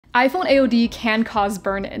iPhone AOD can cause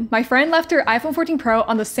burn-in. My friend left her iPhone 14 Pro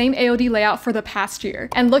on the same AOD layout for the past year.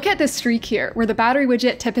 And look at this streak here, where the battery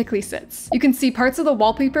widget typically sits. You can see parts of the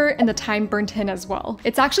wallpaper and the time burnt in as well.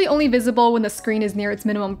 It's actually only visible when the screen is near its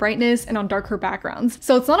minimum brightness and on darker backgrounds.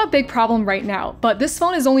 So it's not a big problem right now, but this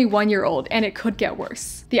phone is only 1 year old and it could get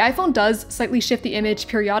worse. The iPhone does slightly shift the image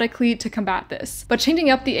periodically to combat this, but changing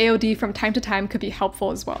up the AOD from time to time could be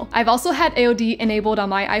helpful as well. I've also had AOD enabled on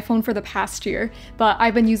my iPhone for the past year, but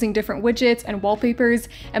I've been using different widgets and wallpapers,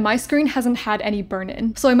 and my screen hasn't had any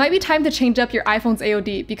burn-in. So it might be time to change up your iPhone's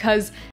AOD because